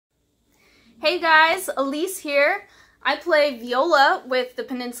Hey guys, Elise here. I play viola with the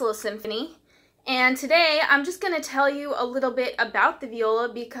Peninsula Symphony, and today I'm just going to tell you a little bit about the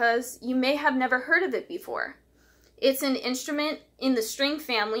viola because you may have never heard of it before. It's an instrument in the string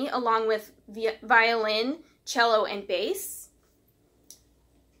family along with violin, cello, and bass.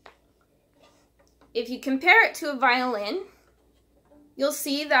 If you compare it to a violin, you'll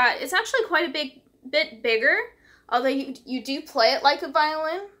see that it's actually quite a bit bigger, although you do play it like a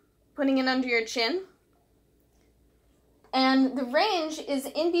violin, putting it under your chin. And the range is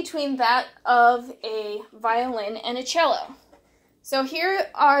in between that of a violin and a cello. So here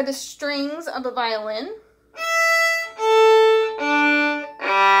are the strings of the violin.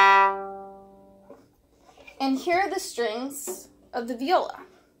 And here are the strings of the viola.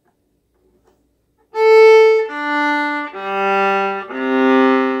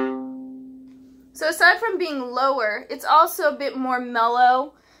 So aside from being lower, it's also a bit more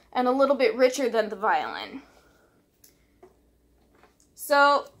mellow and a little bit richer than the violin.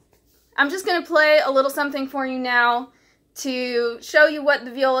 So I'm just going to play a little something for you now to show you what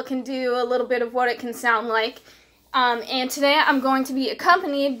the viola can do, a little bit of what it can sound like. And today I'm going to be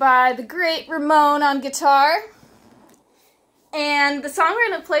accompanied by the great Ramon on guitar. And the song we're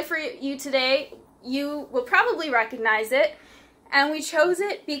going to play for you today, you will probably recognize it. And we chose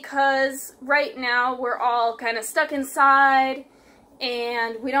it because right now we're all kind of stuck inside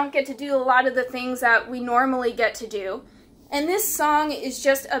and we don't get to do a lot of the things that we normally get to do. And this song is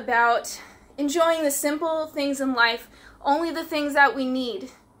just about enjoying the simple things in life, only the things that we need.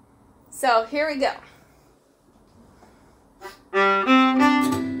 So here we go.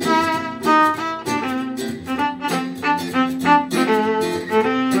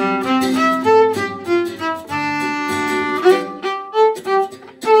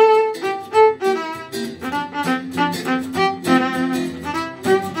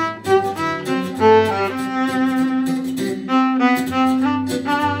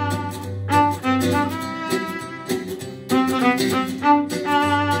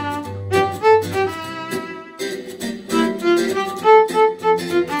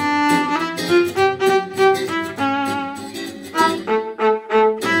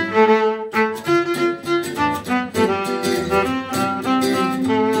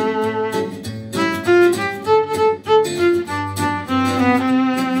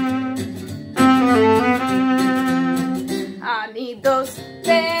 Those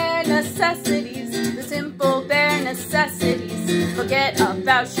bare necessities, the simple bare necessities. Forget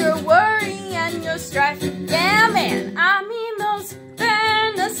about your worry and your strife. Yeah, man, I mean those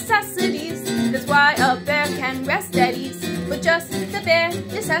bare necessities. That's why a bear can rest at ease with just the bare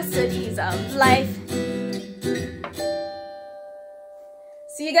necessities of life.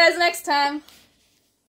 See you guys next time.